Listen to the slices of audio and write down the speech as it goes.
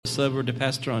over to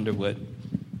Pastor Underwood.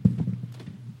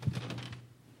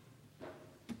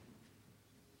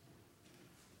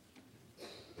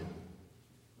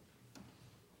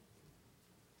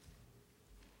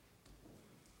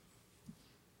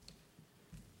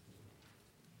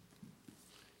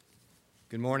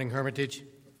 Good morning, Hermitage.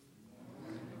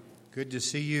 Good to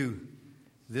see you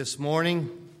this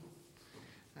morning.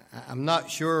 I'm not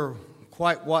sure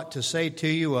quite what to say to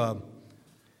you.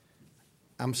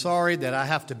 I'm sorry that I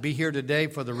have to be here today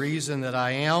for the reason that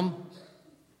I am.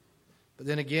 But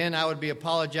then again, I would be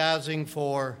apologizing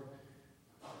for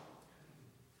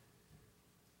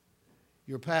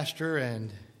your pastor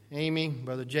and Amy,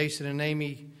 Brother Jason and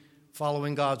Amy,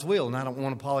 following God's will. And I don't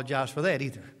want to apologize for that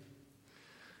either.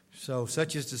 So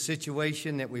such is the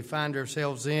situation that we find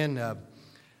ourselves in.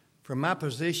 From my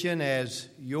position as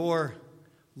your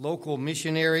local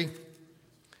missionary,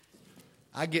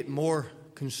 I get more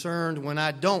concerned when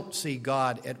I don't see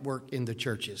God at work in the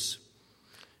churches,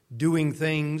 doing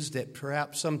things that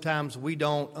perhaps sometimes we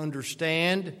don't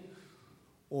understand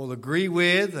or agree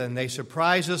with, and they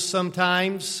surprise us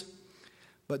sometimes.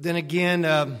 But then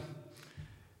again,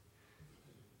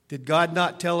 did God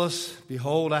not tell us,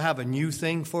 "Behold, I have a new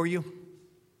thing for you"?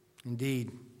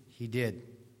 Indeed, He did.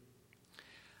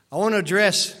 I want to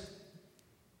address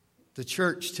the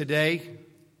church today,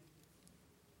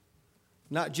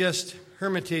 not just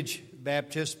Hermitage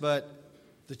Baptist, but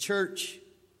the church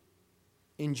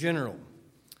in general,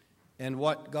 and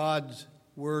what God's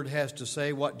Word has to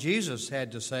say, what Jesus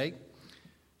had to say.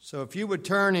 So if you would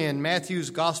turn in Matthew's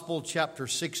Gospel, chapter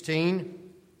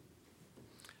 16,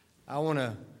 I want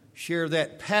to share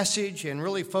that passage and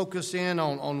really focus in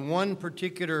on one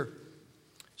particular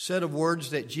set of words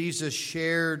that Jesus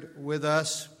shared with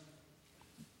us.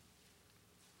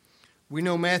 We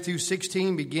know Matthew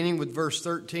 16, beginning with verse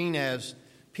 13, as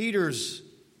Peter's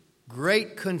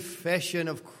great confession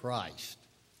of Christ.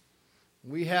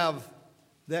 We have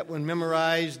that one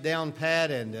memorized down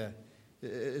pat, and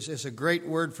it's a great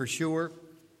word for sure.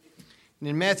 And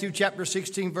in Matthew chapter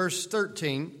 16, verse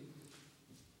 13,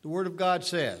 the Word of God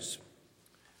says,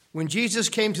 "When Jesus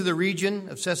came to the region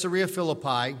of Caesarea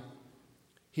Philippi,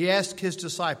 He asked His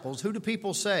disciples, 'Who do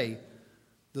people say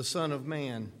the Son of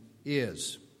Man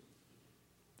is?'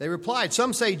 They replied,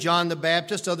 'Some say John the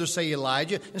Baptist, others say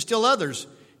Elijah, and still others,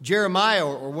 Jeremiah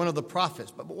or one of the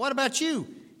prophets.' But what about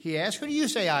you?" He asked, "Who do you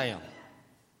say I am?"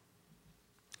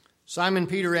 Simon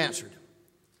Peter answered,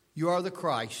 "You are the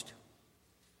Christ,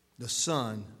 the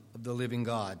Son of the living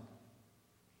God."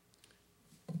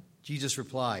 Jesus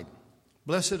replied,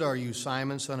 "Blessed are you,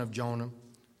 Simon, son of Jonah,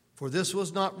 for this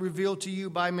was not revealed to you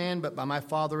by man, but by my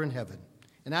Father in heaven.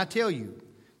 And I tell you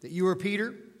that you are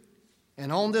Peter,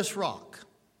 and on this rock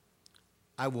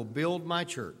I will build my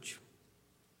church,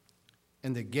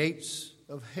 and the gates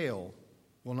of hell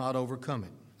will not overcome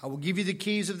it. I will give you the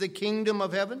keys of the kingdom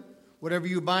of heaven. Whatever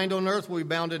you bind on earth will be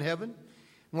bound in heaven,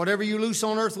 and whatever you loose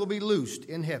on earth will be loosed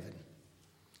in heaven."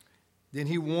 Then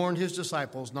He warned His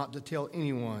disciples not to tell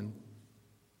anyone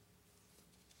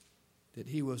that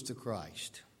He was the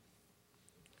Christ.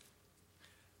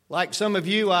 Like some of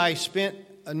you, I spent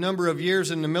a number of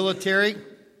years in the military,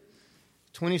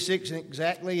 26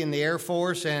 exactly in the Air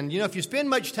Force. And, if you spend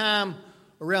much time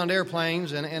around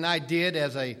airplanes, and I did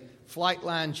as a flight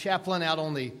line chaplain out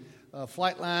on the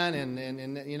flight line,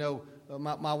 and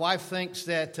my wife thinks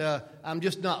that I'm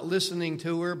just not listening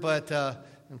to her, but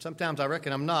and sometimes I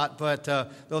reckon I'm not, but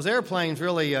those airplanes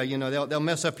really, they'll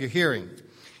mess up your hearing.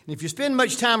 And if you spend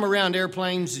much time around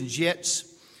airplanes and jets,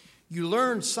 you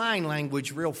learn sign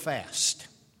language real fast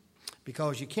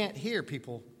because you can't hear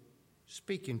people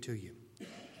speaking to you.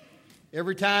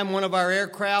 Every time one of our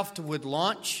aircraft would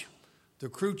launch, the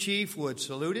crew chief would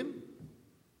salute him.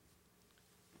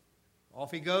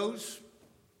 Off he goes.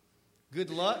 Good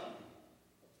luck.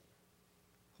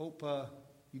 Hope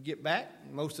you get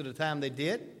back. Most of the time they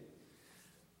did.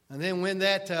 And then when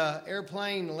that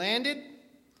airplane landed,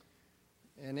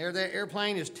 and there that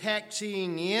airplane is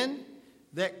taxiing in,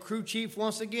 that crew chief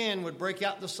once again would break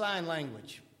out the sign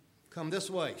language. Come this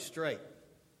way, straight.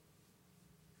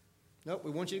 Nope,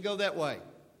 we want you to go that way.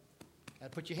 Got to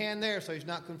put your hand there so he's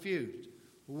not confused.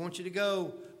 We want you to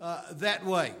go that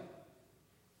way.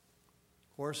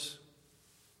 Of course,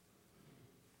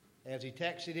 as he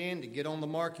taxied in to get on the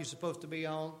mark he's supposed to be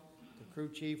on, the crew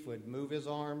chief would move his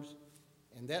arms,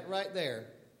 and that right there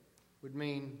would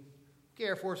mean, okay,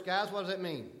 Air Force guys, what does that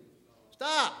mean?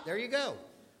 Stop. There you go.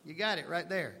 You got it right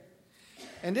there.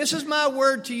 And this is my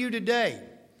word to you today.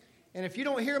 And if you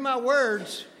don't hear my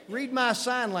words, read my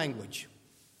sign language.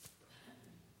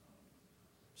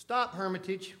 Stop,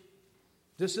 Hermitage.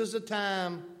 This is the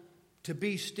time to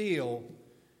be still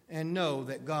and know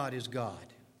that God is God.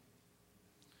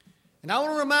 And I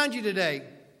want to remind you today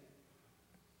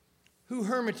who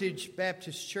Hermitage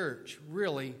Baptist Church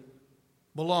really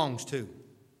belongs to.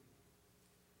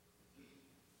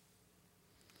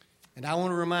 And I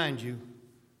want to remind you,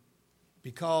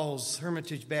 because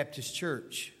Hermitage Baptist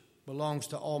Church belongs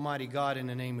to Almighty God in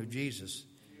the name of Jesus,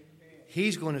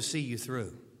 He's going to see you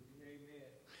through.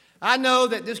 I know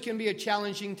that this can be a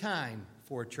challenging time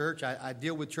for a church. I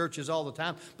deal with churches all the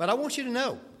time. But I want you to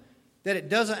know that it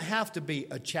doesn't have to be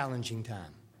a challenging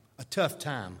time, a tough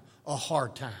time, a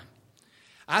hard time.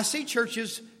 I see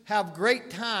churches have great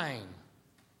time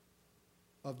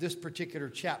of this particular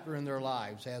chapter in their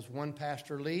lives as one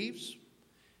pastor leaves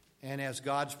and as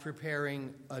God's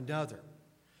preparing another.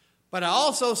 But I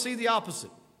also see the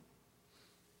opposite.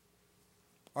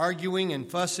 Arguing and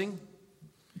fussing.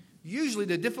 Usually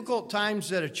the difficult times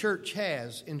that a church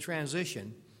has in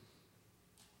transition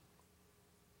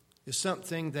is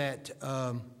something that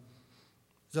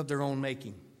is of their own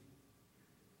making,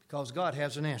 because God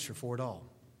has an answer for it all.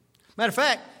 Matter of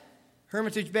fact,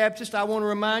 Hermitage Baptist, I want to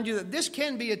remind you that this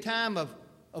can be a time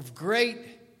of great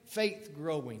faith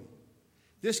growing.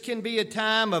 This can be a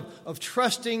time of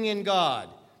trusting in God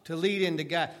to lead into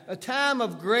God. A time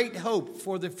of great hope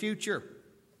for the future.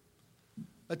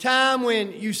 A time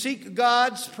when you seek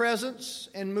God's presence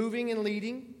and moving and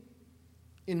leading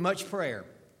in much prayer.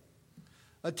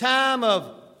 A time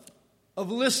of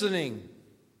listening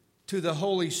to the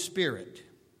Holy Spirit.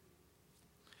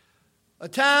 A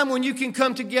time when you can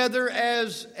come together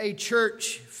as a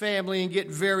church family and get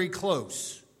very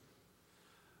close.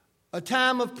 A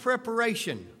time of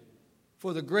preparation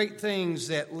for the great things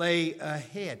that lay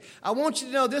ahead. I want you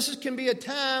to know this can be a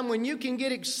time when you can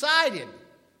get excited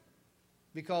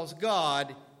because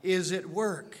God is at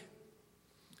work.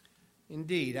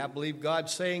 Indeed, I believe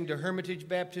God's saying to Hermitage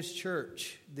Baptist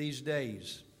Church these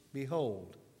days,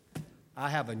 behold, I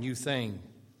have a new thing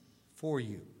for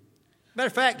you. Matter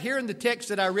of fact, here in the text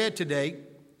that I read today,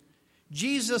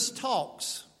 Jesus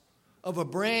talks of a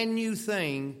brand new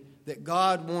thing that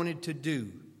God wanted to do.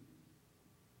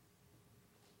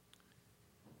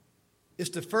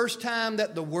 It's the first time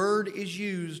that the word is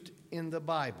used in the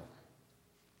Bible.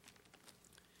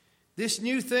 This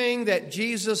new thing that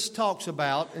Jesus talks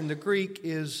about in the Greek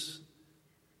is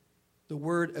the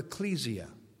word ecclesia.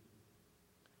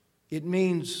 It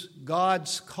means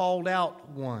God's called out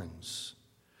ones.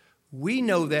 We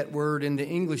know that word in the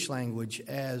English language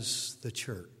as the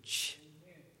church.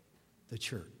 The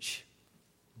church.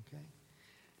 Okay?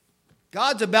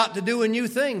 God's about to do a new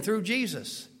thing through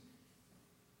Jesus.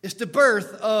 It's the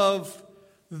birth of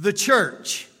the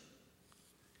church.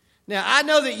 Now, I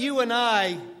know that you and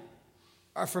I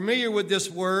are familiar with this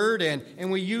word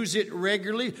and we use it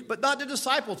regularly, but not the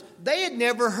disciples. They had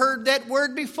never heard that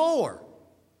word before.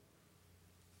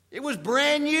 It was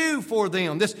brand new for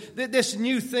them, this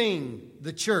new thing,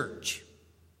 the church.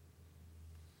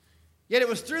 Yet it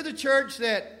was through the church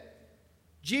that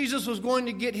Jesus was going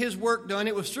to get his work done.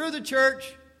 It was through the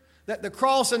church that the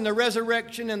cross and the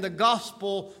resurrection and the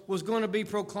gospel was going to be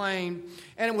proclaimed.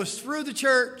 And it was through the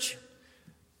church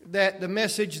that the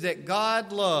message that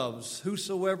God loves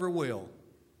whosoever will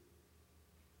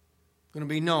going to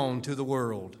be known to the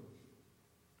world.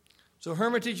 So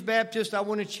Hermitage Baptist, I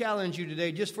want to challenge you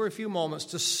today just for a few moments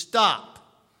to stop,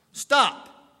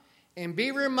 and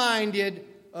be reminded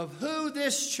of who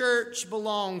this church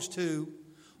belongs to,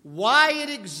 why it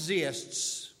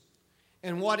exists,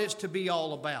 and what it's to be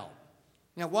all about.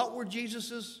 Now, what were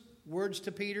Jesus' words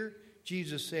to Peter?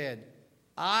 Jesus said,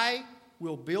 I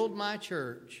will build my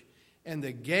church, and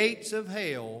the gates of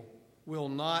hell will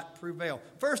not prevail.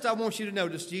 First, I want you to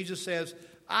notice Jesus says,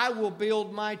 I will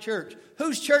build my church.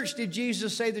 Whose church did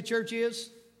Jesus say the church is?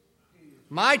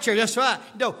 My church. That's right.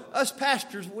 No, us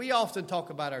pastors, we often talk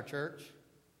about our church.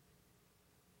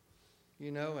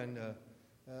 You know,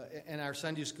 and our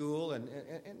Sunday school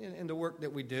and the work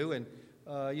that we do. And,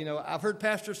 you know, I've heard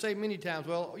pastors say many times,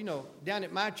 well, you know, down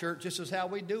at my church, this is how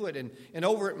we do it. And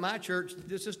over at my church,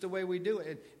 this is the way we do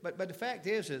it. But the fact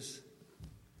is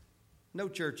no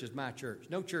church is my church.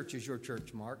 No church is your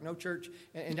church, Mark. No church.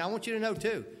 And I want you to know,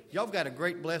 too, y'all got a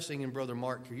great blessing in Brother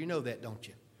Mark here. You know that, don't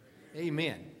you?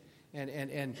 Amen.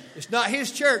 And it's not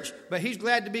his church, but he's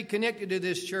glad to be connected to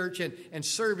this church and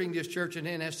serving this church and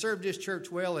has served this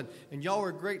church well. And y'all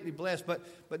are greatly blessed.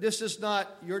 But this is not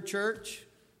your church.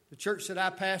 The church that I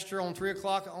pastor on 3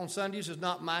 o'clock on Sundays is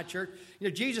not my church. You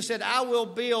know, Jesus said, I will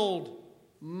build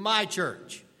my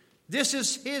church. This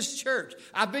is his church.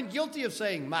 I've been guilty of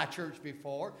saying my church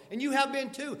before, and you have been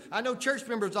too. I know church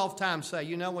members oftentimes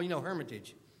say, well,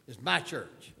 Hermitage. It's my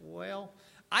church. Well,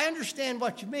 I understand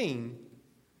what you mean,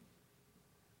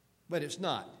 but it's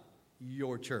not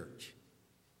your church.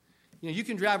 You know, you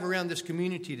can drive around this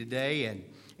community today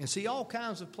and see all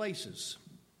kinds of places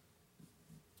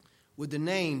with the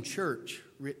name church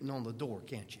written on the door,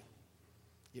 can't you?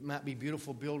 It might be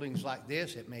beautiful buildings like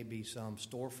this. It may be some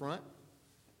storefront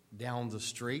down the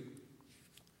street.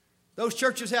 Those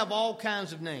churches have all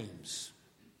kinds of names.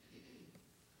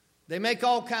 They make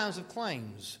all kinds of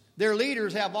claims. Their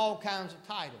leaders have all kinds of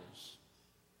titles.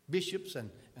 Bishops and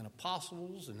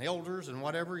apostles and elders and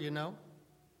whatever, you know.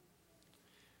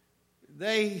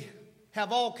 They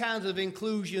have all kinds of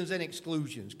inclusions and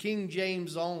exclusions. King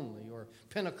James only or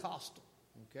Pentecostal,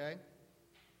 okay?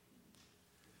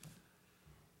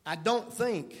 I don't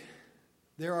think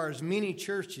there are as many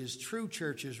churches, true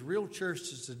churches, real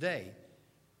churches today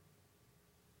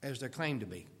as they claim to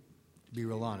be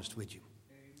real honest with you.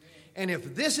 Amen. And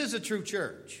if this is a true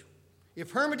church,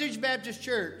 if Hermitage Baptist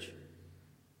Church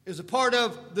is a part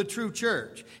of the true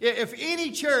church, if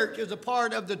any church is a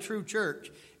part of the true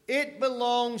church, it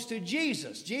belongs to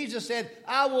Jesus. Jesus said,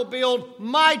 I will build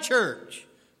my church.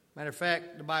 Matter of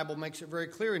fact, the Bible makes it very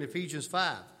clear in Ephesians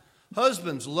 5.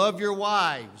 Husbands, love your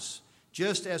wives,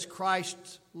 just as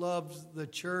Christ loved the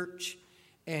church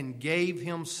and gave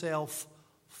himself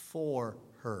for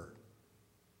her.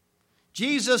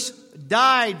 Jesus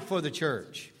died for the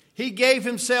church. He gave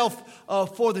himself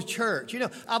for the church. You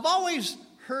know, I've always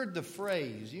heard the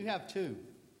phrase, you have too,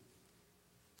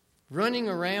 running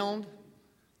around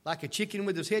like a chicken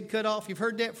with his head cut off. You've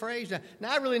heard that phrase?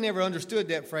 Now I really never understood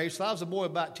that phrase. So I was a boy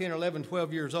about 10 or 11,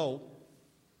 12 years old.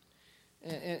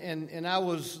 And I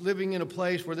was living in a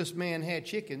place where this man had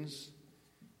chickens.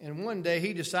 And one day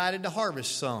he decided to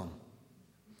harvest some.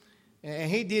 And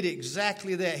he did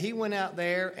exactly that. He went out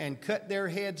there and cut their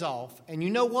heads off. And you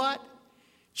know what?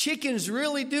 Chickens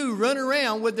really do run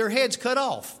around with their heads cut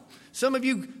off. Some of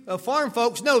you farm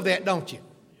folks know that, don't you?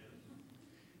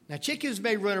 Now, chickens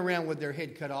may run around with their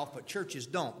head cut off, but churches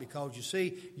don't, because you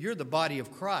see, you're the body of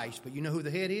Christ, but you know who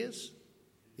the head is?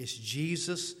 It's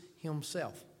Jesus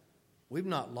himself. We've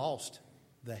not lost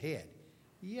the head.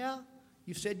 Yeah,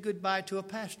 you said goodbye to a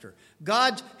pastor.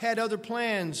 God's had other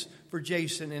plans for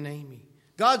Jason and Amy.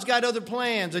 God's got other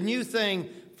plans, a new thing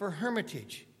for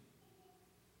Hermitage.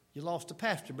 You lost a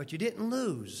pastor, but you didn't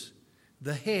lose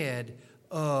the head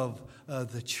of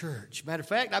the church. Matter of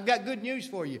fact, I've got good news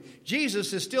for you.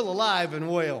 Jesus is still alive and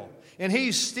well, and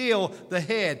he's still the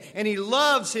head, and he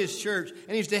loves his church,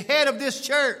 and he's the head of this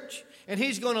church, and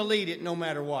he's going to lead it no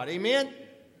matter what. Amen?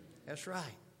 That's right.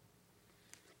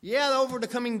 Yeah, over the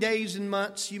coming days and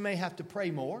months, you may have to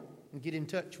pray more and get in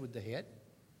touch with the head.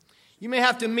 You may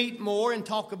have to meet more and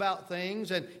talk about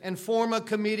things and form a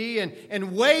committee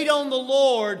and wait on the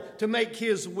Lord to make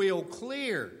his will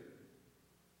clear.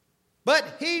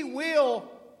 But he will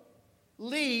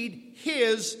lead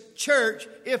his church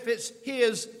if it's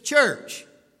his church.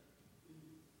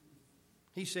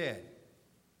 He said,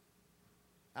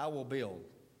 I will build.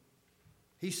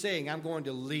 He's saying, I'm going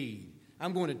to lead.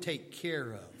 I'm going to take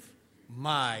care of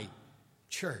my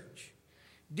church.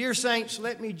 Dear saints,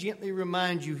 let me gently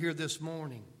remind you here this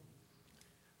morning,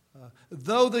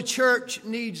 though the church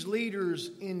needs leaders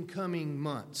in coming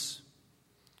months,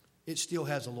 it still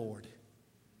has a Lord.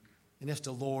 And that's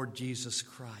the Lord Jesus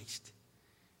Christ.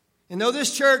 And though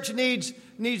this church needs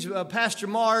Pastor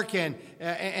Mark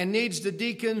and needs the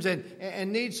deacons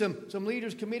and needs some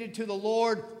leaders committed to the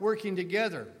Lord working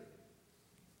together,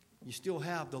 you still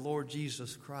have the Lord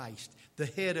Jesus Christ, the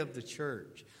head of the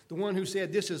church, the one who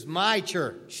said, this is my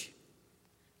church,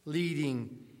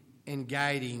 leading and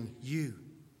guiding you.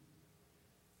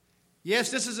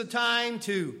 Yes, this is a time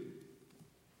to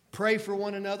pray for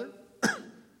one another,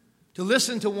 to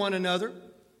listen to one another,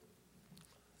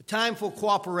 a time for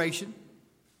cooperation.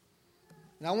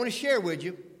 And I want to share with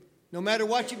you, no matter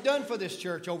what you've done for this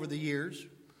church over the years,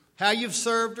 how you've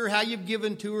served her, how you've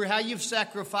given to her, how you've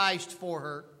sacrificed for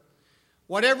her,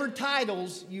 whatever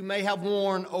titles you may have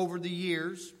worn over the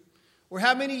years, or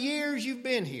how many years you've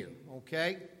been here,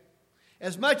 okay?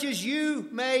 As much as you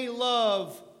may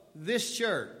love this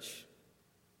church,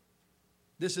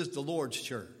 this is the Lord's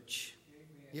church.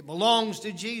 It belongs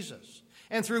to Jesus.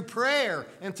 And through prayer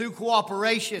and through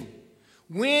cooperation,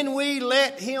 when we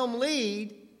let him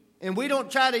lead, and we don't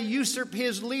try to usurp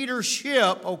his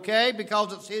leadership, okay,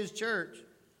 because it's his church,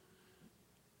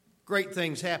 great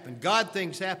things happen. God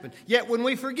things happen. Yet when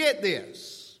we forget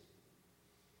this,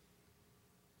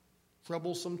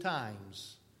 troublesome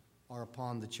times are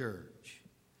upon the church.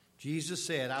 Jesus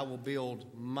said, I will build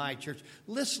my church.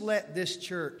 Let's let this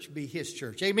church be his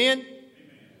church. Amen?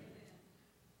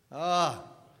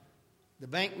 The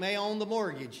bank may own the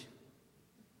mortgage,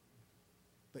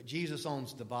 but Jesus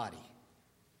owns the body.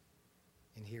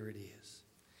 And here it is.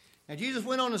 Now, Jesus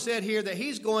went on and said here that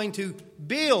he's going to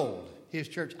build his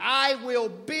church. I will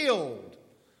build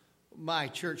my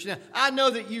church. Now, I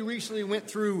know that you recently went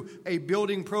through a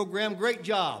building program. Great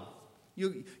job.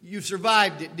 You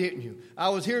survived it, didn't you? I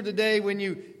was here today when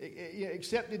you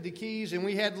accepted the keys, and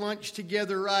we had lunch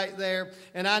together right there.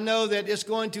 And I know that it's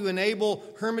going to enable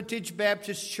Hermitage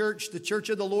Baptist Church, the Church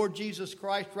of the Lord Jesus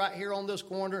Christ, right here on this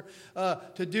corner,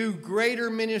 to do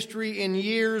greater ministry in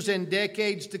years and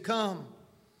decades to come.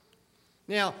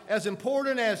 Now, as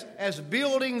important as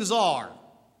buildings are,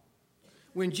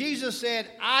 when Jesus said,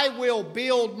 I will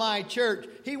build my church,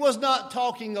 he was not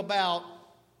talking about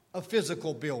a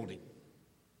physical building.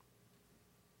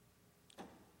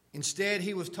 Instead,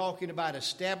 he was talking about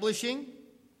establishing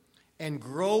and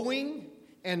growing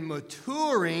and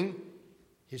maturing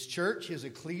his church, his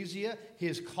ecclesia,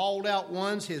 his called out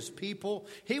ones, his people.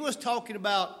 He was talking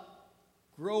about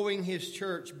growing his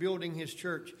church, building his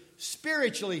church,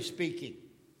 spiritually speaking.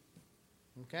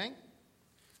 Okay?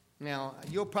 Now,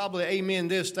 you'll probably amen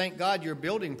this. Thank God your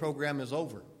building program is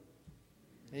over.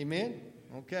 Amen?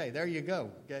 Okay, there you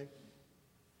go. Okay?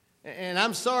 And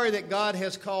I'm sorry that God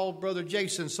has called Brother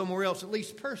Jason somewhere else, at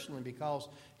least personally, because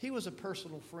he was a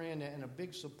personal friend and a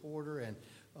big supporter,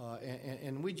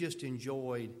 and we just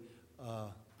enjoyed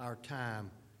our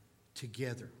time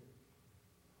together.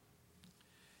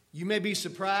 You may be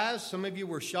surprised. Some of you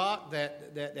were shocked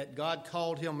that God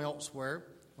called him elsewhere,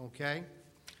 okay?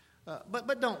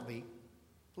 But don't be,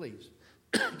 please.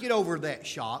 Get over that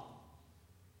shock,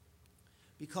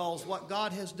 because what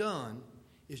God has done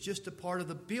is just a part of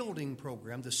the building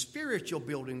program, the spiritual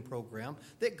building program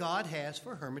that God has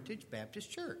for Hermitage Baptist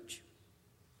Church.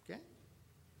 Okay?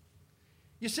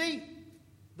 You see,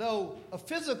 though a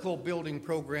physical building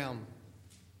program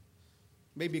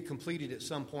may be completed at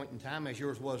some point in time, as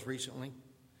yours was recently,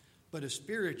 but a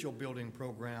spiritual building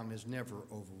program is never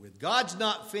over with. God's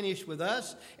not finished with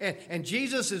us, and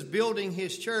Jesus is building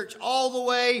his church all the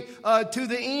way to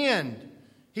the end.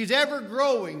 He's ever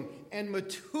growing and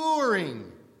maturing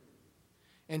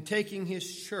and taking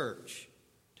his church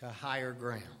to higher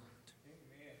ground.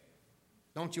 Amen.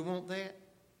 Don't you want that?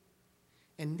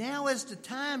 And now is the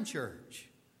time, church.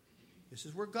 This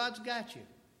is where God's got you.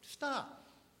 Stop.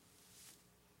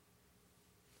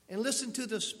 And listen to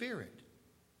the Spirit.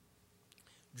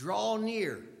 Draw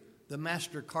near the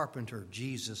master carpenter,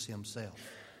 Jesus himself,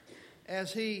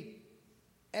 as he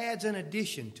adds an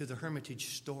addition to the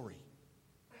Hermitage story.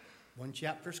 One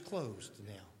chapter's closed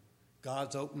now.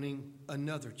 God's opening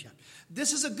another chapter.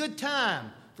 This is a good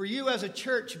time for you as a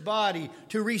church body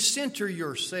to recenter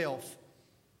yourself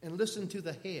and listen to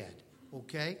the head,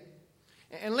 okay?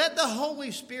 And let the Holy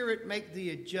Spirit make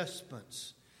the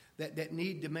adjustments that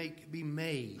need to be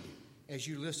made as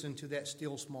you listen to that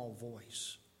still small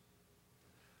voice.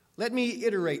 Let me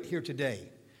iterate here today.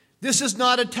 This is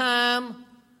not a time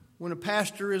when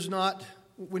there's not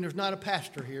a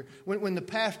pastor here, when the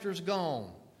pastor's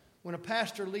gone. When a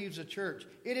pastor leaves a church,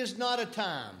 it is not a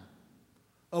time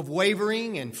of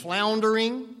wavering and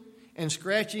floundering and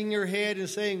scratching your head and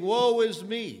saying, woe is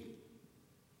me.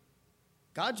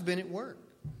 God's been at work.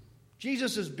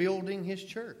 Jesus is building his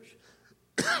church.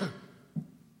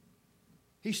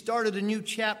 He started a new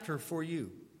chapter for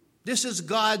you. This is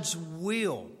God's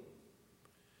will.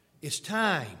 It's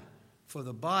time for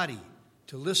the body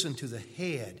to listen to the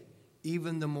head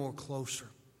even the more closer.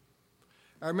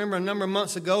 I remember a number of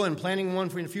months ago, and planning one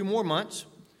for a few more months,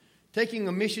 taking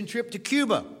a mission trip to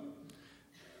Cuba.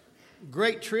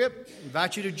 Great trip.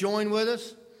 Invite you to join with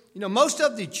us. You know, most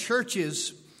of the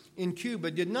churches in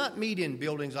Cuba did not meet in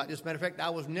buildings like this. Matter of fact,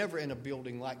 I was never in a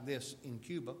building like this in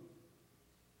Cuba.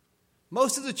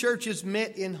 Most of the churches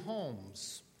met in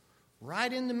homes,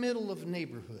 right in the middle of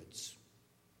neighborhoods.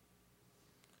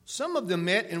 Some of them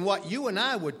met in what you and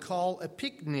I would call a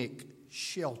picnic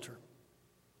shelter.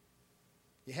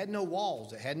 It had no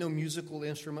walls. It had no musical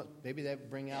instrument. Maybe they would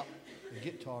bring out a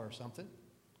guitar or something.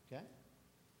 Okay?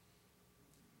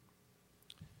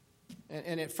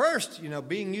 And at first, you know,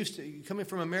 being used to, coming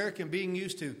from America and being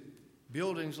used to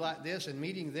buildings like this and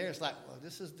meeting there, it's like, well,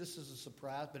 this is a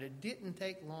surprise. But it didn't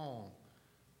take long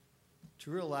to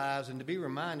realize and to be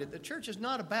reminded the church is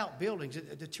not about buildings.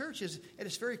 The church is, at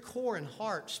its very core and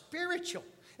heart, spiritual.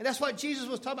 And that's what Jesus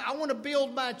was talking about. I want to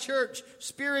build my church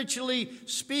spiritually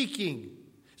speaking.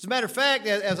 As a matter of fact,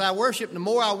 as I worshiped, the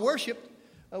more I worshiped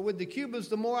with the Cubans,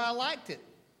 the more I liked it.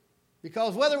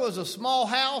 Because whether it was a small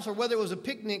house or whether it was a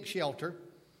picnic shelter,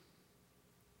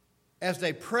 as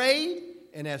they prayed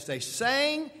and as they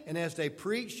sang and as they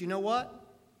preached, you know what?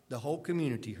 the whole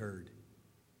community heard.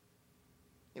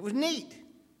 It was neat.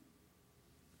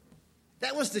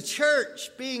 That was the church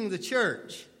being the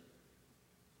church.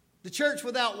 The church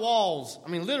without walls. I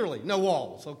mean, literally, no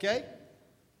walls, okay?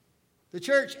 The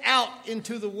church out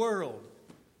into the world.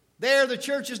 There, the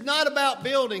church is not about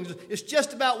buildings. It's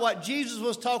just about what Jesus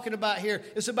was talking about here.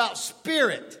 It's about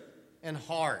spirit and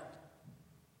heart.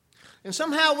 And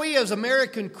somehow we as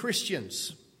American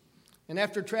Christians, and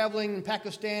after traveling in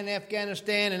Pakistan,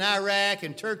 Afghanistan, and Iraq,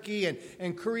 and Turkey,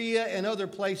 and Korea, and other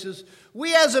places,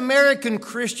 we as American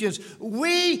Christians,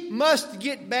 we must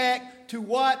get back to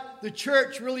what the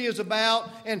church really is about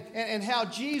and how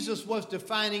Jesus was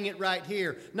defining it right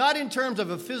here. Not in terms of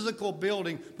a physical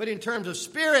building, but in terms of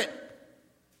spirit.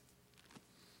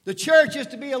 The church is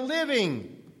to be a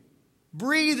living,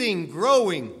 breathing,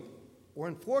 growing, or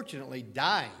unfortunately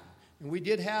dying. And we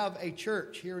did have a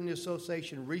church here in the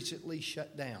association recently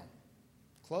shut down,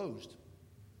 closed.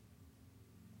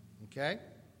 Okay?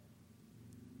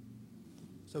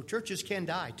 So churches can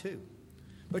die too.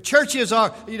 But churches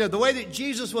are, the way that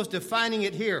Jesus was defining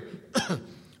it here,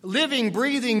 living,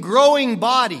 breathing, growing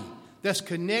body that's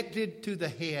connected to the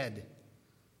head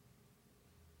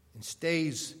and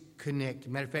stays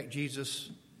connected. Matter of fact,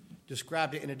 Jesus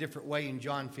described it in a different way in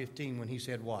John 15 when he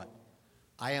said what?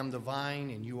 I am the vine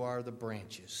and you are the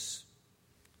branches.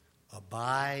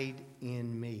 Abide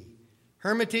in me.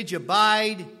 Hermitage,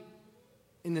 abide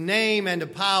in the name and the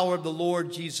power of the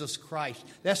Lord Jesus Christ.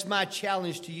 That's my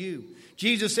challenge to you.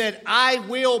 Jesus said, I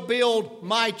will build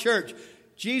my church.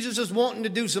 Jesus is wanting to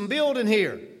do some building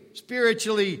here,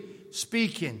 spiritually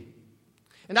speaking.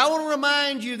 And I want to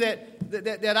remind you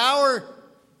that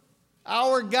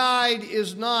our guide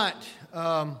is not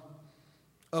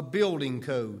a building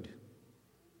code.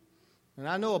 And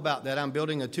I know about that. I'm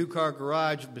building a 2-car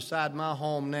garage beside my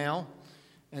home now,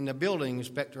 and the building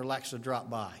inspector likes to drop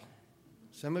by.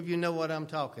 Some of you know what I'm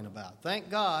talking about.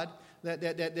 Thank God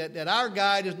that our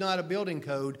guide is not a building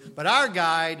code, but our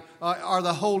guide are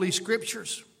the Holy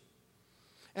Scriptures.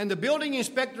 And the building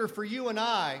inspector for you and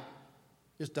I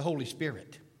is the Holy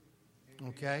Spirit.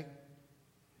 Okay?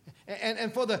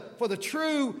 And for the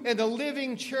true and the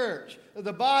living church,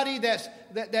 the body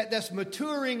that's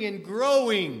maturing and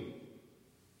growing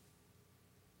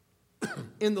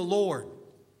in the Lord.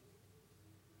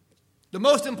 The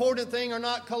most important thing are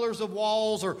not colors of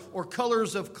walls or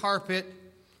colors of carpet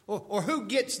or who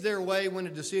gets their way when a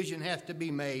decision has to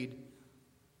be made.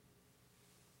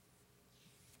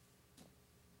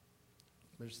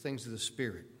 There's things of the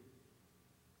Spirit.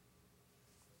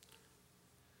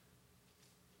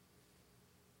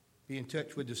 Be in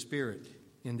touch with the Spirit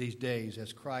in these days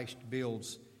as Christ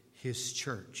builds His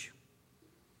church.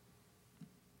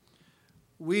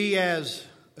 We as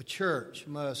a church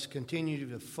must continue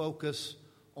to focus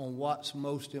on what's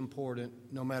most important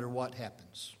no matter what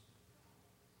happens.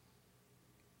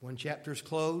 One chapter's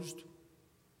closed,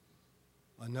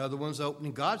 another one's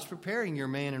opening. God's preparing your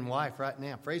man and wife right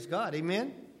now. Praise God.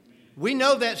 Amen? We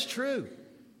know that's true.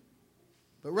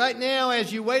 But right now,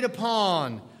 as you wait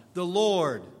upon the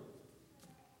Lord,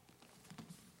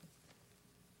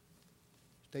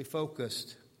 stay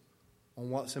focused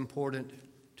on what's important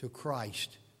to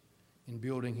Christ in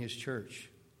building His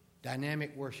church.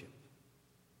 Dynamic worship,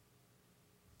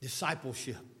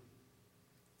 discipleship,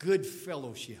 good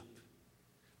fellowship,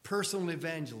 personal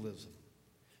evangelism,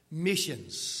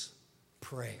 missions,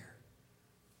 prayer.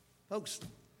 Folks,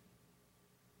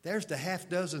 there's the half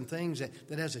dozen things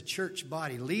that as a church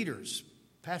body, leaders,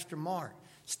 Pastor Mark,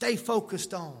 stay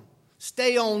focused on.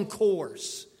 Stay on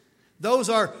course. Those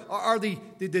are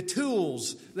the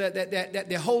tools that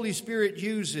the Holy Spirit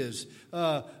uses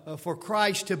for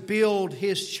Christ to build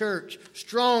His church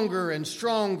stronger and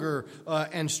stronger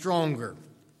and stronger.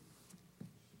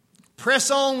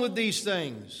 Press on with these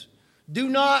things. Do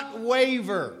not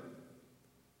waver.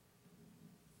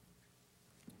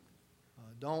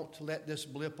 Don't let this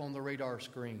blip on the radar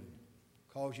screen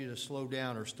cause you to slow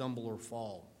down or stumble or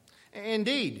fall.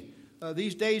 Indeed,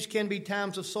 these days can be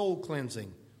times of soul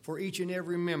cleansing for each and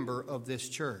every member of this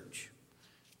church.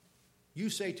 You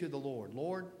say to the Lord,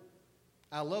 Lord,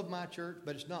 I love my church,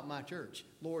 but it's not my church.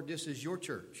 Lord, this is your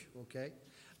church, okay?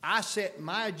 I set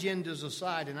my agendas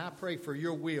aside and I pray for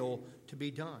your will to be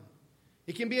done.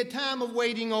 It can be a time of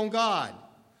waiting on God,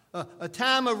 a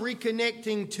time of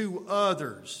reconnecting to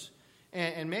others.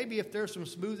 And maybe if there's some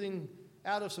smoothing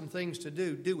out of some things to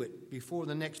do it before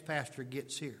the next pastor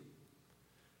gets here.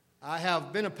 I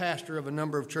have been a pastor of a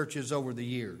number of churches over the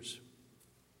years.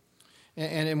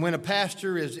 And when a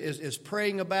pastor is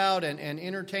praying about and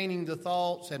entertaining the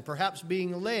thoughts and perhaps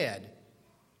being led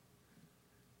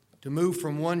to move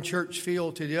from one church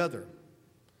field to the other,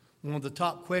 one of the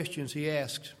top questions he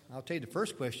asks, I'll tell you the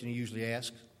first question he usually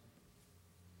asks,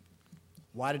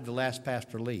 why did the last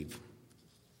pastor leave?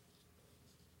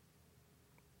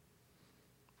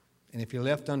 And if you're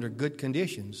left under good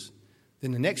conditions,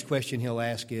 then the next question he'll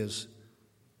ask is,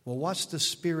 well, what's the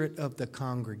spirit of the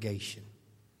congregation?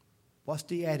 What's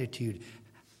the attitude?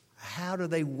 How do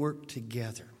they work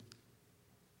together?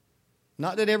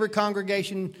 Not that every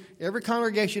congregation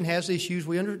has issues.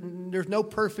 There's no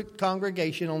perfect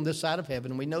congregation on this side of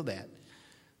heaven, and we know that.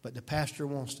 But the pastor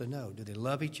wants to know, do they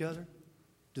love each other?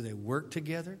 Do they work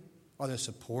together? Are they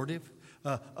supportive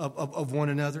of one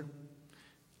another?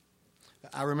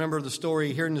 I remember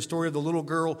hearing the story of the little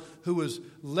girl who was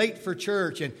late for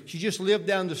church, and she just lived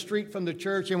down the street from the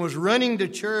church and was running to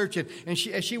church. And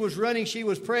as she was running, she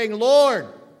was praying, Lord,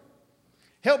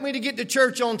 help me to get to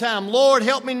church on time. Lord,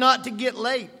 help me not to get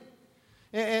late.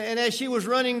 And as she was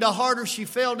running, the harder she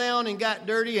fell down and got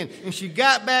dirty. And she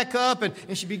got back up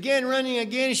and she began running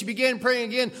again. And she began praying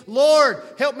again. Lord,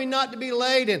 help me not to be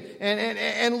late.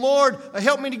 And Lord,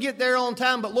 help me to get there on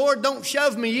time. But Lord, don't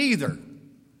shove me either.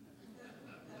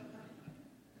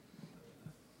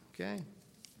 Okay?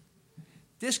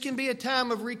 This can be a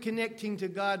time of reconnecting to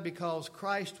God because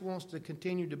Christ wants to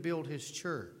continue to build His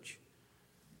church.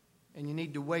 And you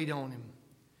need to wait on Him.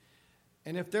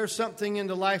 And if there's something in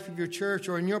the life of your church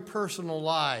or in your personal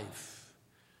life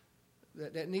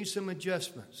that needs some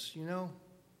adjustments,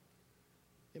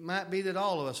 it might be that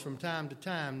all of us from time to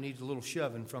time needs a little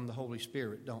shoving from the Holy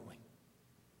Spirit, don't we?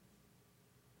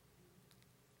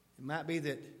 It might be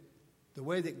that the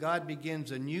way that God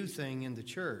begins a new thing in the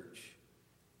church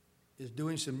is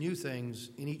doing some new things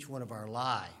in each one of our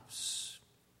lives.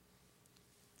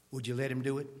 Would you let Him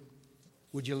do it?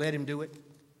 Would you let Him do it?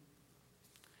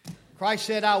 Christ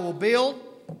said, I will build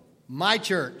my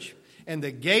church, and the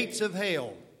gates of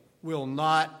hell will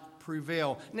not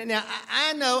prevail. Now,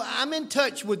 I know I'm in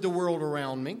touch with the world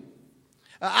around me.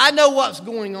 I know what's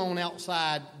going on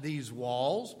outside these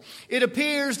walls. It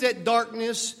appears that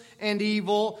darkness and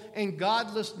evil and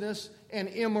godlessness and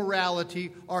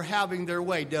immorality are having their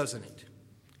way, doesn't it?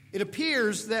 It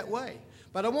appears that way.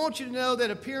 But I want you to know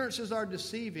that appearances are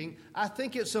deceiving. I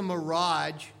think it's a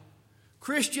mirage.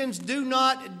 Christians, do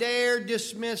not dare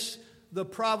dismiss the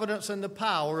providence and the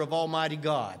power of Almighty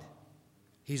God.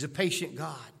 He's a patient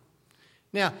God.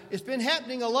 Now, it's been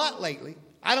happening a lot lately.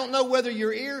 I don't know whether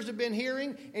your ears have been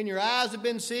hearing and your eyes have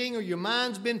been seeing or your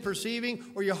mind's been perceiving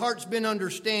or your heart's been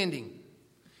understanding.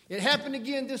 It happened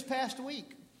again this past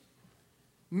week.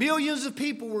 Millions of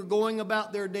people were going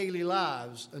about their daily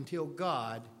lives until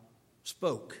God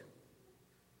spoke.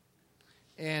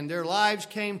 And their lives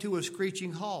came to a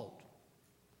screeching halt.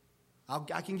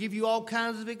 I can give you all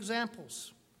kinds of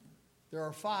examples. There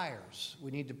are fires. We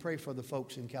need to pray for the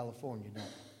folks in California, don't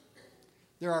we?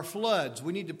 There are floods.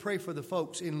 We need to pray for the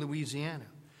folks in Louisiana.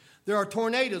 There are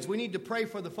tornadoes. We need to pray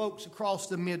for the folks across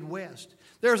the Midwest.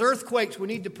 There's earthquakes. We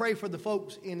need to pray for the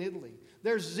folks in Italy.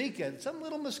 There's Zika, some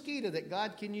little mosquito that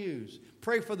God can use.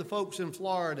 Pray for the folks in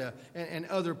Florida and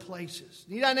other places.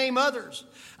 Need I name others?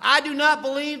 I do not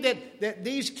believe that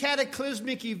these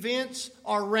cataclysmic events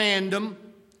are random.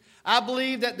 I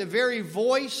believe that the very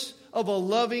voice of a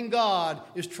loving God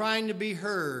is trying to be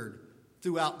heard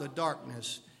throughout the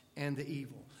darkness and the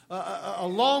evil. A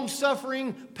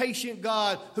long-suffering, patient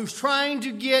God who's trying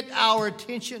to get our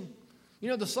attention.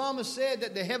 The psalmist said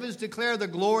that the heavens declare the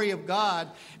glory of God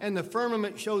and the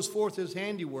firmament shows forth His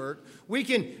handiwork. We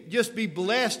can just be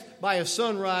blessed by a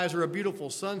sunrise or a beautiful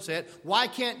sunset. Why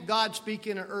can't God speak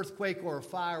in an earthquake or a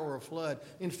fire or a flood?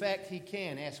 In fact, He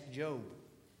can. Ask Job.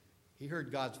 He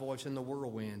heard God's voice in the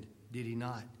whirlwind, did he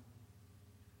not?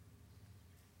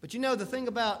 But the thing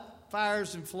about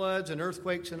fires and floods and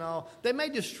earthquakes and all, they may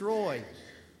destroy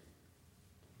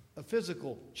a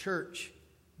physical church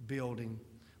building,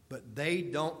 but they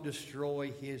don't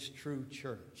destroy His true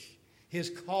church, His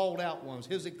called out ones,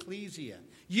 His ecclesia,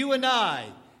 you and I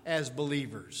as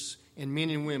believers and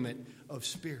men and women of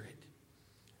spirit.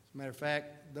 As a matter of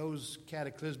fact, those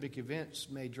cataclysmic events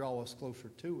may draw us closer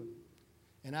to Him.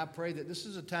 And I pray that this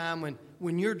is a time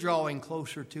when you're drawing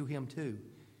closer to Him too,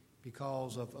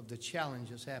 because of the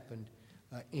challenge that's happened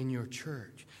in your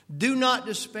church. Do not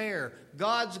despair.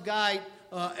 God's got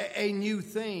a new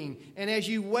thing. And as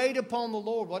you wait upon the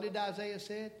Lord, what did Isaiah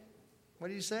say? What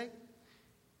did he say?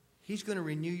 He's going to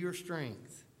renew your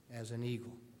strength as an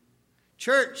eagle.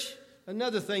 Church,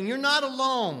 another thing, you're not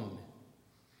alone.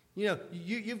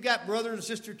 You've got brothers and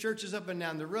sister churches up and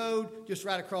down the road, just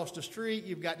right across the street.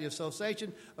 You've got the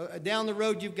association. Down the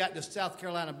road, you've got the South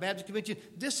Carolina Baptist Convention.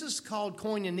 This is called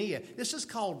koinonia. This is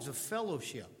called the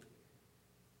fellowship.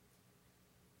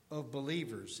 of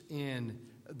believers in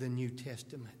the New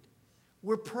Testament.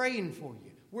 We're praying for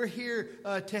you. We're here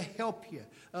to help you.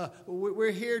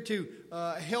 We're here to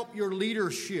help your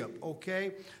leadership,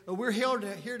 okay? We're here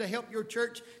to help your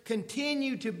church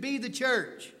continue to be the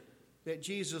church that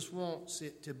Jesus wants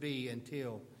it to be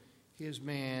until His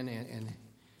man and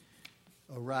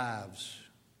arrives.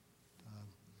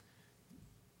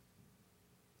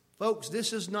 Folks,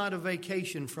 this is not a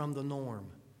vacation from the norm.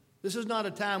 This is not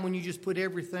a time when you just put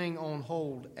everything on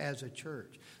hold as a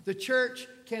church. The church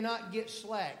cannot get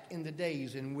slack in the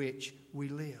days in which we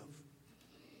live.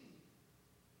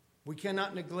 We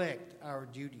cannot neglect our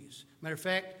duties. Matter of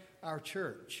fact, our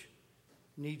church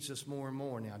needs us more and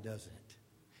more now, doesn't it?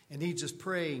 It needs us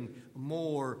praying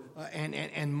more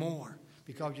and more.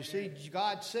 Because you see,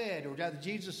 God said, or rather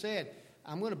Jesus said,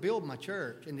 I'm going to build my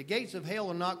church, and the gates of hell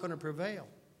are not going to prevail.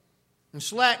 And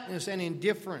slackness and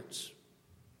indifference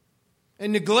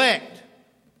and neglect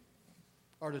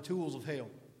are the tools of hell.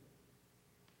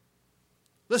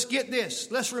 Let's get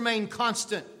this. Let's remain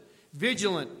constant,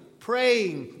 vigilant,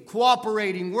 praying,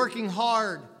 cooperating, working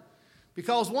hard.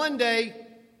 Because one day,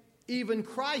 even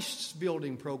Christ's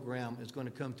building program is going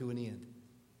to come to an end.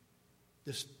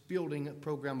 This building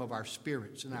program of our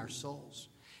spirits and our souls.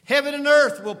 Heaven and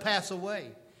earth will pass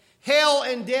away. Hell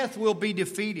and death will be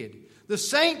defeated. The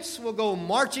saints will go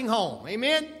marching home.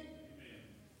 Amen? Amen.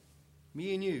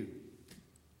 Me and you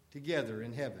together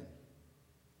in heaven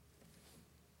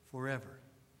forever.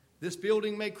 This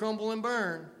building may crumble and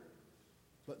burn,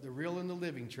 but the real and the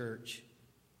living church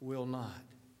will not.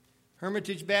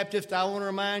 Hermitage Baptist, I want to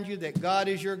remind you that God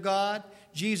is your God,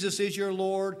 Jesus is your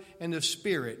Lord, and the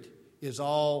Spirit is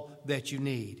all that you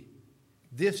need.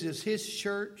 This is His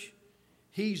church.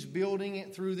 He's building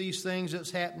it through these things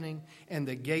that's happening, and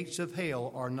the gates of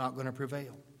hell are not going to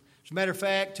prevail. As a matter of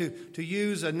fact, to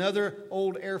use another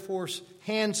old Air Force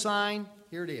hand sign,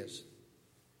 here it is.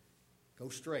 Go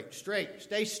straight,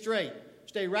 stay straight.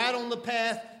 Stay right on the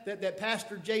path that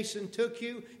Pastor Jason took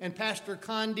you and Pastor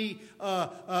Condi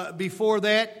before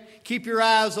that. Keep your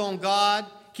eyes on God.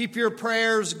 Keep your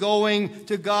prayers going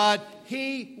to God.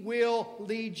 He will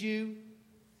lead you.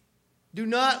 Do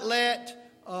not let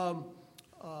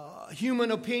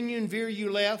human opinion veer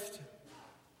you left.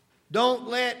 Don't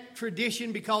let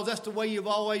tradition, because that's the way you've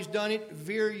always done it,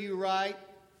 veer you right.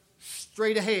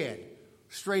 Straight ahead.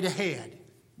 Straight ahead.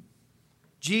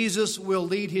 Jesus will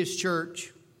lead His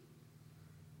church,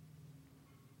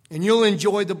 and you'll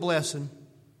enjoy the blessing,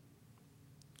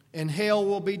 and hell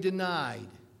will be denied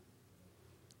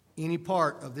any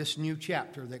part of this new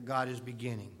chapter that God is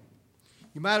beginning.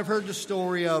 You might have heard the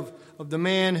story of the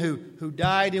man who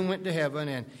died and went to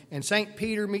heaven, and St.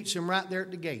 Peter meets him right there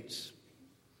at the gates.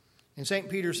 And St.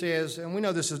 Peter says, and we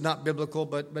know this is not biblical,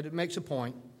 but it makes a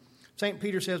point. St.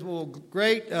 Peter says, well,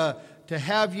 great to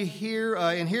have you here,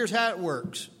 and here's how it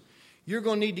works. You're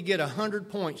going to need to get 100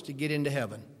 points to get into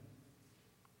heaven.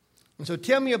 And so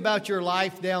tell me about your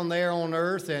life down there on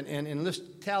earth, and let's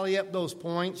tally up those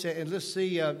points, and let's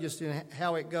see just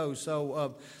how it goes.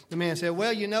 So the man said,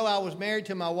 well, you know, I was married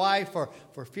to my wife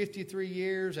for 53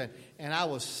 years, and I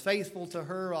was faithful to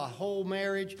her a whole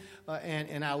marriage,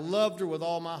 and I loved her with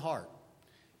all my heart.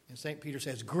 And St. Peter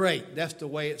says, great, that's the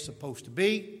way it's supposed to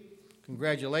be.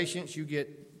 Congratulations, you get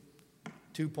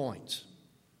 2 points.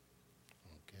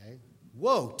 Okay.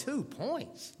 Whoa, 2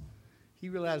 points. He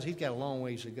realized he's got a long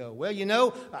ways to go. Well, you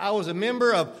know, I was a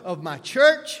member of my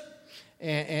church,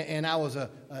 and I was a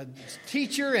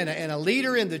teacher and a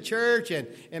leader in the church. And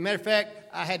matter of fact,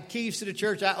 I had keys to the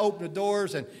church. I opened the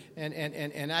doors,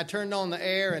 and I turned on the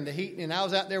air and the heat. And I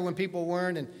was out there when people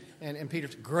weren't. And Peter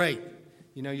said, great.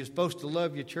 You know, you're supposed to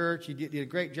love your church. You did a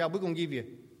great job. We're going to give you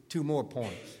 2 more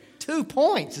points. 2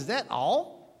 points, is that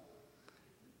all?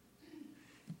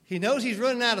 He knows he's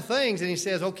running out of things, and he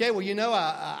says, okay, well, you know,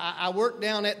 I worked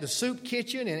down at the soup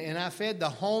kitchen, and I fed the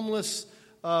homeless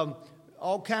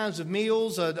all kinds of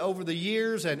meals over the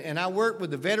years, and I worked with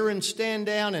the veterans stand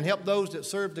down and help those that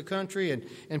served the country.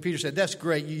 And Peter said, that's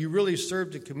great. You really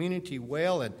served the community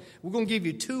well, and we're going to give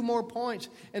you 2 more points.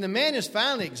 And the man is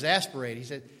finally exasperated. He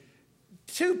said,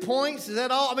 2 points, is that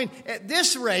all? I mean, at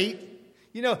this rate,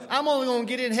 you know, I'm only going to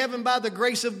get in heaven by the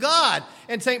grace of God.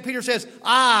 And St. Peter says,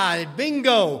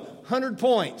 bingo, 100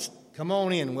 points. Come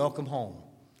on in, welcome home.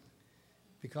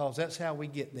 Because that's how we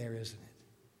get there, isn't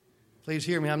it? Please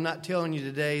hear me. I'm not telling you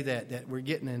today that we're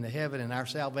getting into heaven and our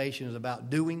salvation is about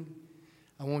doing.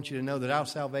 I want you to know that our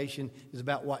salvation is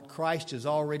about what Christ has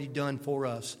already done for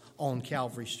us on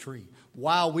Calvary's tree.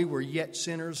 While we were yet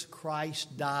sinners,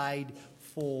 Christ died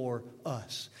for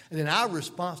us. And then our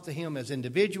response to him as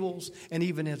individuals and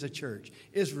even as a church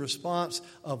is a response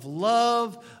of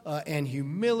love and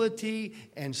humility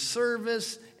and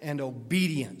service and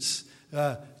obedience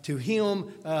to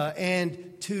him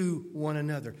and to one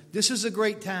another. This is a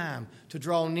great time to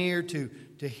draw near to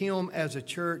him as a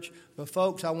church. But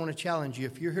folks, I want to challenge you.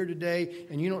 If you're here today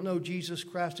and you don't know Jesus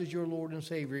Christ as your Lord and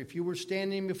Savior, if you were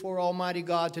standing before Almighty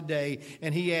God today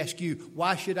and he asked you,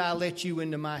 why should I let you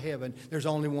into my heaven? There's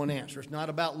only one answer. It's not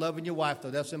about loving your wife,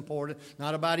 though. That's important.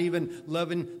 Not about even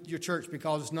loving your church,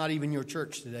 because it's not even your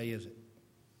church today, is it?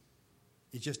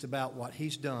 It's just about what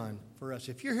he's done for us.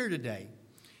 If you're here today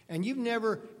and you've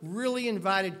never really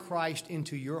invited Christ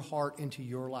into your heart, into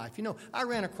your life. You know, I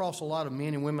ran across a lot of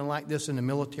men and women like this in the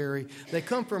military. They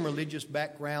come from religious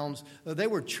backgrounds. They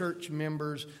were church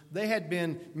members. They had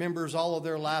been members all of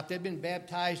their life. They'd been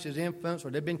baptized as infants, or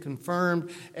they'd been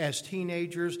confirmed as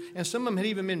teenagers. And some of them had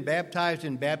even been baptized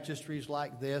in baptistries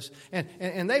like this.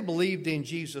 And they believed in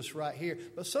Jesus right here.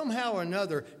 But somehow or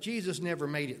another, Jesus never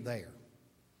made it there.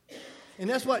 And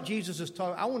that's what Jesus is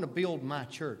talking. I want to build my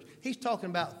church. He's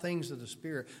talking about things of the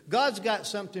Spirit. God's got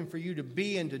something for you to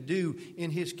be and to do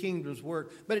in his kingdom's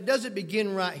work. But it doesn't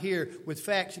begin right here with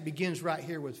facts. It begins right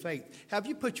here with faith. Have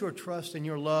you put your trust and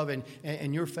your love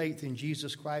and your faith in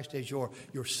Jesus Christ as your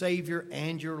Savior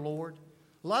and your Lord?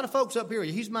 A lot of folks up here,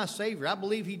 he's my Savior. I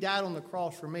believe he died on the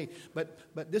cross for me. But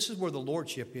this is where the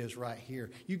Lordship is right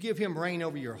here. You give him reign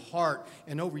over your heart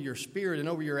and over your spirit and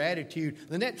over your attitude.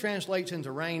 Then that translates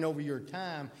into reign over your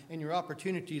time and your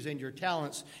opportunities and your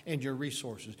talents and your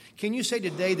resources. Can you say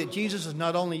today that Jesus is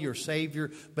not only your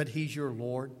Savior, but he's your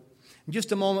Lord? In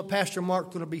just a moment, Pastor Mark's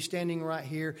going to be standing right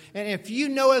here. And if you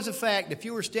know as a fact, if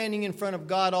you were standing in front of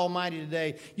God Almighty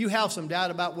today, you have some doubt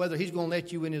about whether he's going to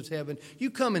let you in his heaven, you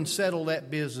come and settle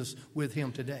that business with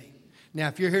him today. Now,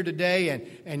 if you're here today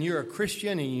and you're a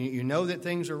Christian and you know that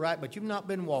things are right, but you've not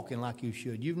been walking like you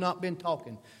should, you've not been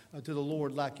talking to the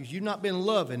Lord like you should, you've not been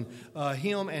loving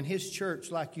him and his church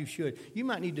like you should, you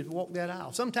might need to walk that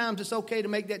aisle. Sometimes it's okay to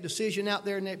make that decision out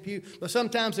there in that pew, but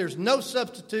sometimes there's no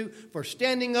substitute for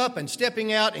standing up and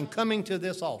stepping out and coming to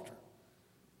this altar.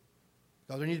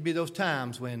 Because there needs to be those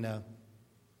times when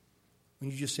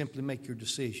you just simply make your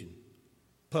decision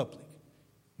public.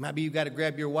 Maybe you've got to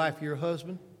grab your wife or your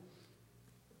husband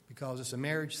because it's a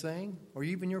marriage thing, or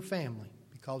even your family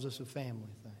because it's a family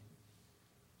thing.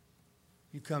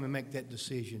 You come and make that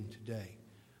decision today.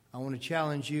 I want to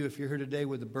challenge you, if you're here today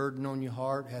with a burden on your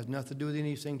heart, has nothing to do with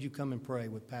any of these things, you come and pray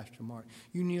with Pastor Mark.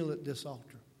 You kneel at this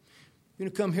altar. You're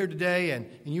going to come here today and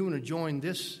you want to join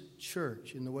this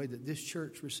church in the way that this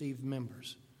church receives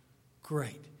members.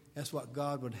 Great. That's what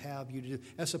God would have you to do.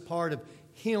 That's a part of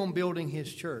him building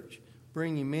his church,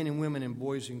 bringing men and women and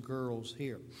boys and girls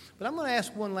here. But I'm going to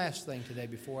ask one last thing today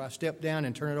before I step down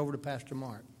and turn it over to Pastor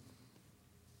Mark.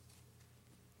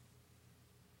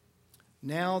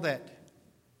 Now that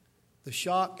the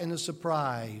shock and the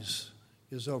surprise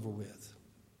is over with,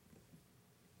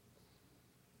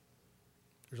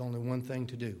 there's only one thing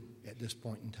to do at this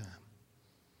point in time.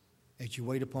 As you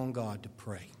wait upon God, to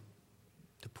pray,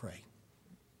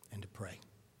 and to pray.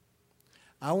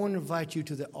 I want to invite you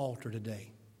to the altar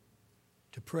today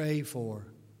to pray for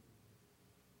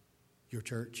your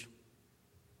church,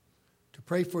 to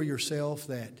pray for yourself,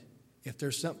 that if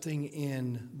there's something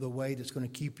in the way that's going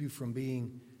to keep you from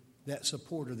being that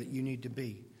supporter that you need to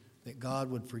be, that God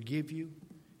would forgive you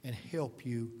and help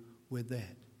you with that.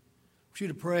 I want you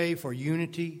to pray for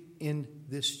unity in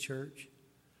this church.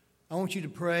 I want you to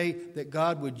pray that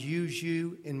God would use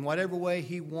you in whatever way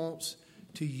he wants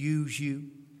to use you.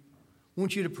 I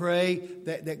want you to pray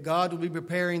that God will be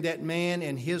preparing that man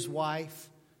and his wife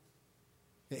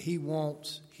that he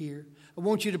wants here. I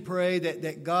want you to pray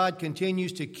that God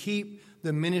continues to keep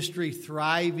the ministry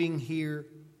thriving here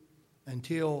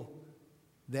until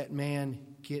that man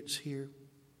gets here.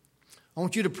 I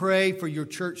want you to pray for your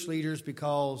church leaders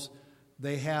because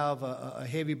they have a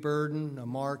heavy burden,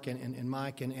 Mark and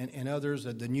Mike and others,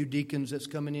 the new deacons that's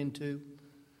coming in too.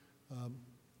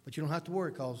 But you don't have to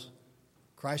worry because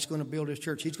Christ's going to build his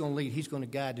church. He's going to lead. He's going to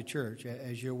guide the church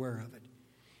as you're aware of it.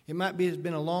 It might be it's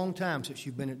been a long time since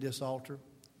you've been at this altar.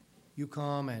 You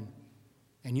come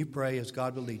and you pray as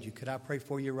God will lead you. Could I pray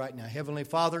for you right now? Heavenly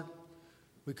Father,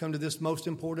 we come to this most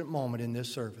important moment in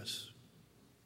this service.